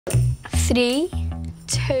3,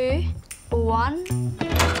 2, 1.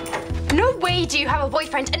 No way do you have a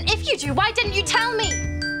boyfriend, and if you do, why didn't you tell me?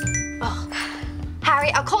 Oh. Harry,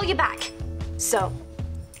 I'll call you back. So,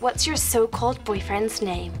 what's your so-called boyfriend's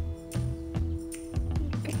name?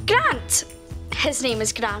 Grant. His name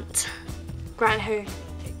is Grant. Grant who?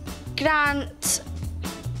 Grant...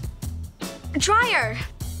 Dryer.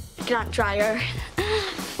 Grant Dryer.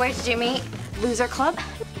 Where did you meet? Loser club?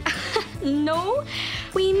 No,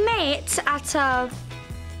 we met at an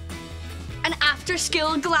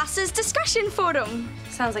after-school glasses discussion forum.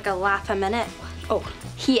 Sounds like a laugh a minute. Oh,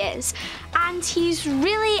 he is. And he's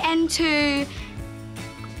really into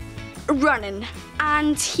running.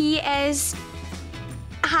 And he is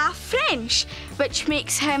half French, which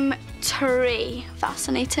makes him très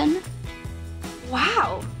fascinating.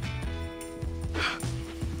 Wow.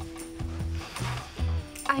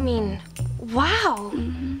 I mean, wow.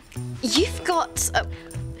 Mm-hmm. You've got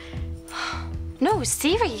no,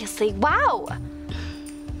 seriously, wow.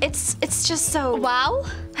 It's just so... Wow?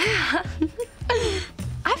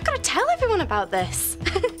 I've got to tell everyone about this.